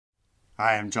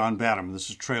Hi, I'm John Badham. This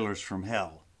is Trailers from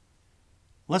Hell.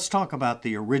 Let's talk about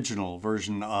the original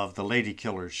version of The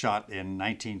Ladykillers, shot in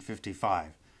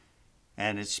 1955.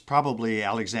 And it's probably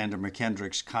Alexander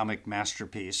Mackendrick's comic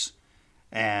masterpiece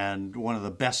and one of the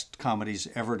best comedies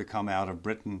ever to come out of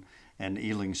Britain and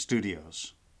Ealing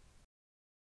Studios.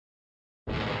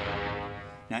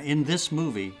 Now, in this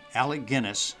movie, Alec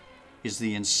Guinness is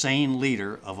the insane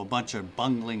leader of a bunch of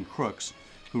bungling crooks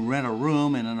who rent a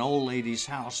room in an old lady's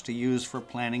house to use for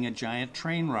planning a giant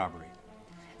train robbery.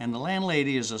 And the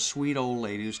landlady is a sweet old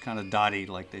lady who's kind of dotty,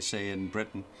 like they say in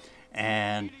Britain,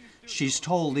 and she's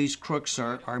told these crooks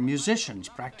are musicians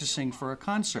practicing for a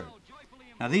concert.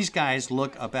 Now, these guys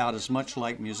look about as much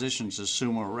like musicians as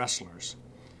sumo wrestlers.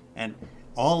 And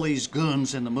all these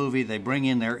goons in the movie, they bring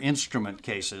in their instrument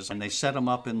cases and they set them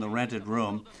up in the rented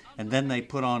room, and then they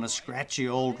put on a scratchy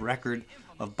old record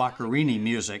of Boccherini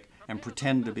music and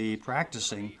pretend to be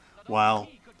practicing while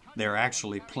they're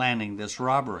actually planning this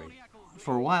robbery.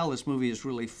 For a while, this movie is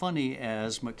really funny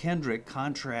as Mackendrick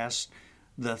contrasts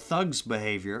the thug's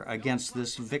behavior against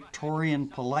this Victorian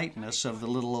politeness of the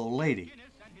little old lady.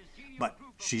 But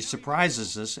she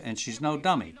surprises us, and she's no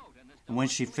dummy. And when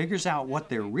she figures out what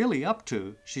they're really up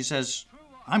to, she says,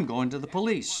 "I'm going to the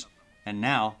police." And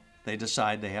now they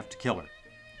decide they have to kill her.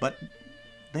 But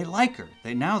they like her.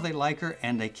 Now they like her,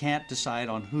 and they can't decide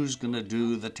on who's going to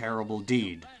do the terrible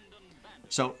deed.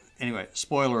 So anyway,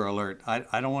 spoiler alert,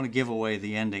 I don't want to give away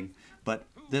the ending, but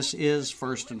this is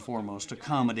first and foremost a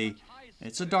comedy.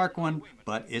 It's a dark one,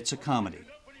 but it's a comedy.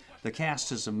 The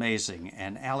cast is amazing,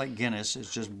 and Alec Guinness is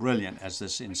just brilliant as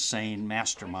this insane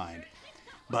mastermind.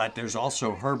 But there's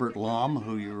also Herbert Lom,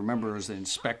 who you remember as the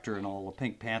inspector in all the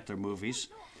Pink Panther movies,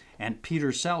 and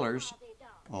Peter Sellers,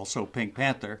 also Pink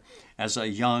Panther, as a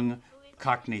young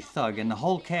Cockney thug. And the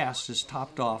whole cast is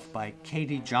topped off by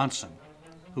Katie Johnson,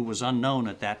 who was unknown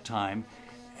at that time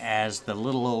as the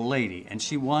little old lady. And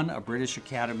she won a British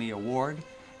Academy Award,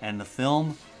 and the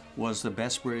film was the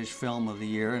best British film of the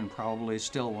year and probably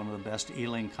still one of the best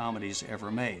Ealing comedies ever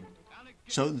made.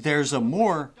 So there's a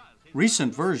more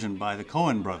recent version by the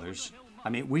Coen brothers. I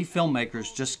mean, we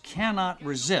filmmakers just cannot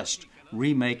resist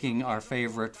remaking our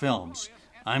favorite films.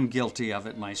 I'm guilty of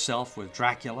it myself with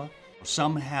Dracula.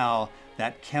 Somehow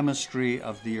that chemistry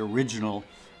of the original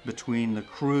between the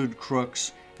crude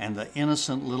crooks and the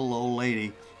innocent little old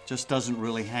lady just doesn't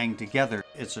really hang together.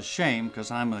 It's a shame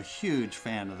because I'm a huge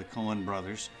fan of the Coen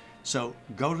brothers. So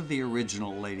go to the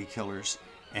original Ladykillers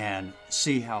and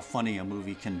see how funny a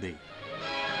movie can be.